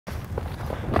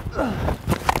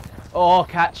Oh,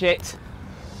 catch it.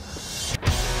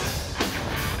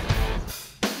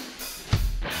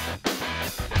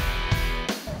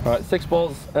 Right, 6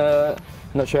 balls.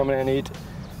 Not sure how many I need.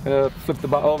 I'm gonna flip the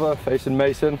bat over facing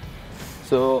Mason.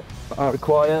 So I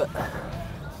require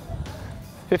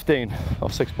 15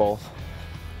 off 6 balls.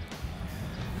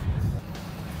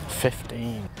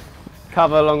 15.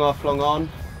 Cover, long off, long on.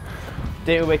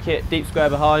 Deal wicket, deep square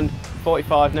behind.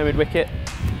 45, no mid wicket.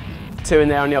 2 in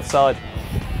there on the offside.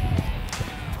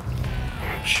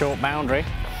 Short boundary.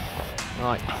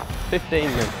 Right, 15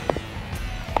 then.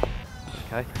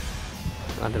 Okay.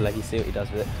 Under leg, you see what he does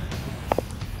with it.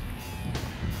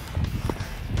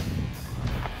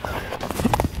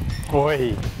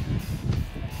 Oi.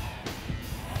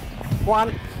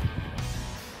 1.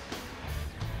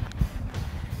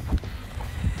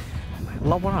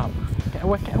 Lob one up. Get a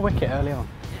wicket early on.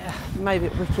 Yeah, maybe a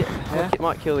wicket. Yeah. Wicket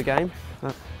might kill the game.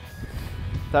 But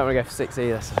don't want to go for 6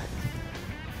 either, so go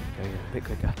a bit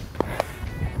quicker.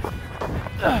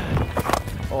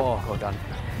 Oh, well done.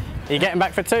 Are you getting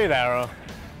back for 2 there, or?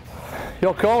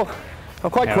 Your call.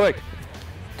 I'm quite quick.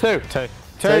 2. 2.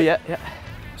 2, yeah.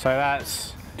 So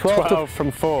that's 12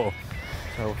 from 4.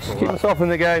 So, Just keep us off in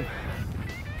the game.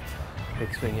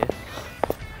 big swing here.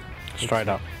 Straight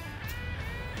up.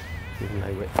 Even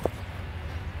no width.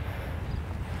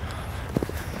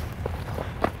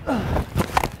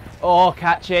 Oh,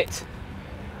 catch it.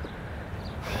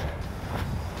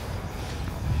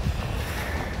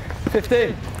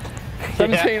 15.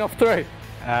 17 off 3.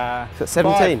 So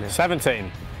 17?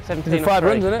 17. 17 5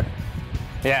 runs, isn't it?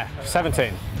 Yeah,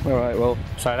 17. All right, well.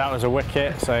 So that was a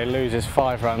wicket, so he loses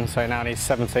 5 runs, so now he's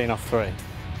 17 off 3. Okay.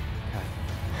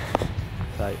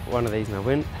 So one of these and I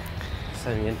win.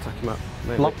 Send him in, tuck him up.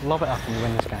 Lob it up and you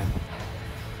win this game.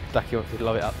 Duck him up, he'd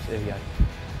lob it up, so here we go.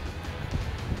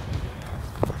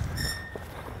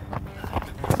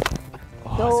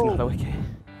 Oh, that's another wicket.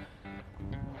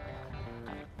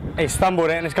 He stumbled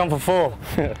it and it's gone for 4.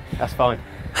 That's fine.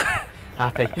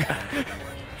 Happy.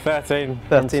 13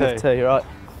 13 for 2, you're right.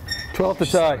 12 to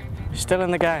tie. Still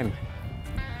in the game.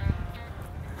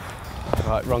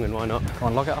 Right, wrong and why not?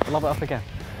 Come on, lob it up again.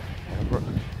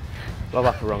 Lob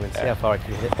up a wrong and see how far I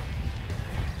can hit it.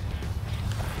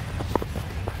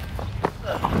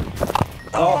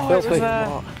 Oh, it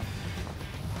was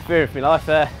Fear of my life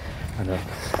there. I know.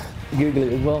 Google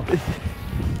it as well.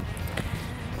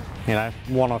 You know,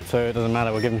 1 or 2, it doesn't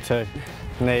matter, we'll give him 2.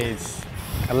 Needs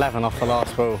 11 off the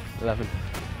last ball. 11.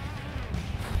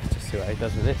 Let's just see what he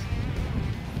does with this.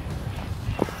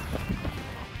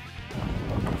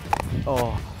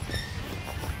 Oh.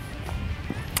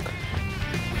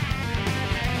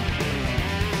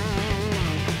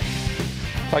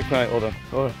 Thanks, mate. Well done.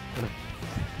 Oh.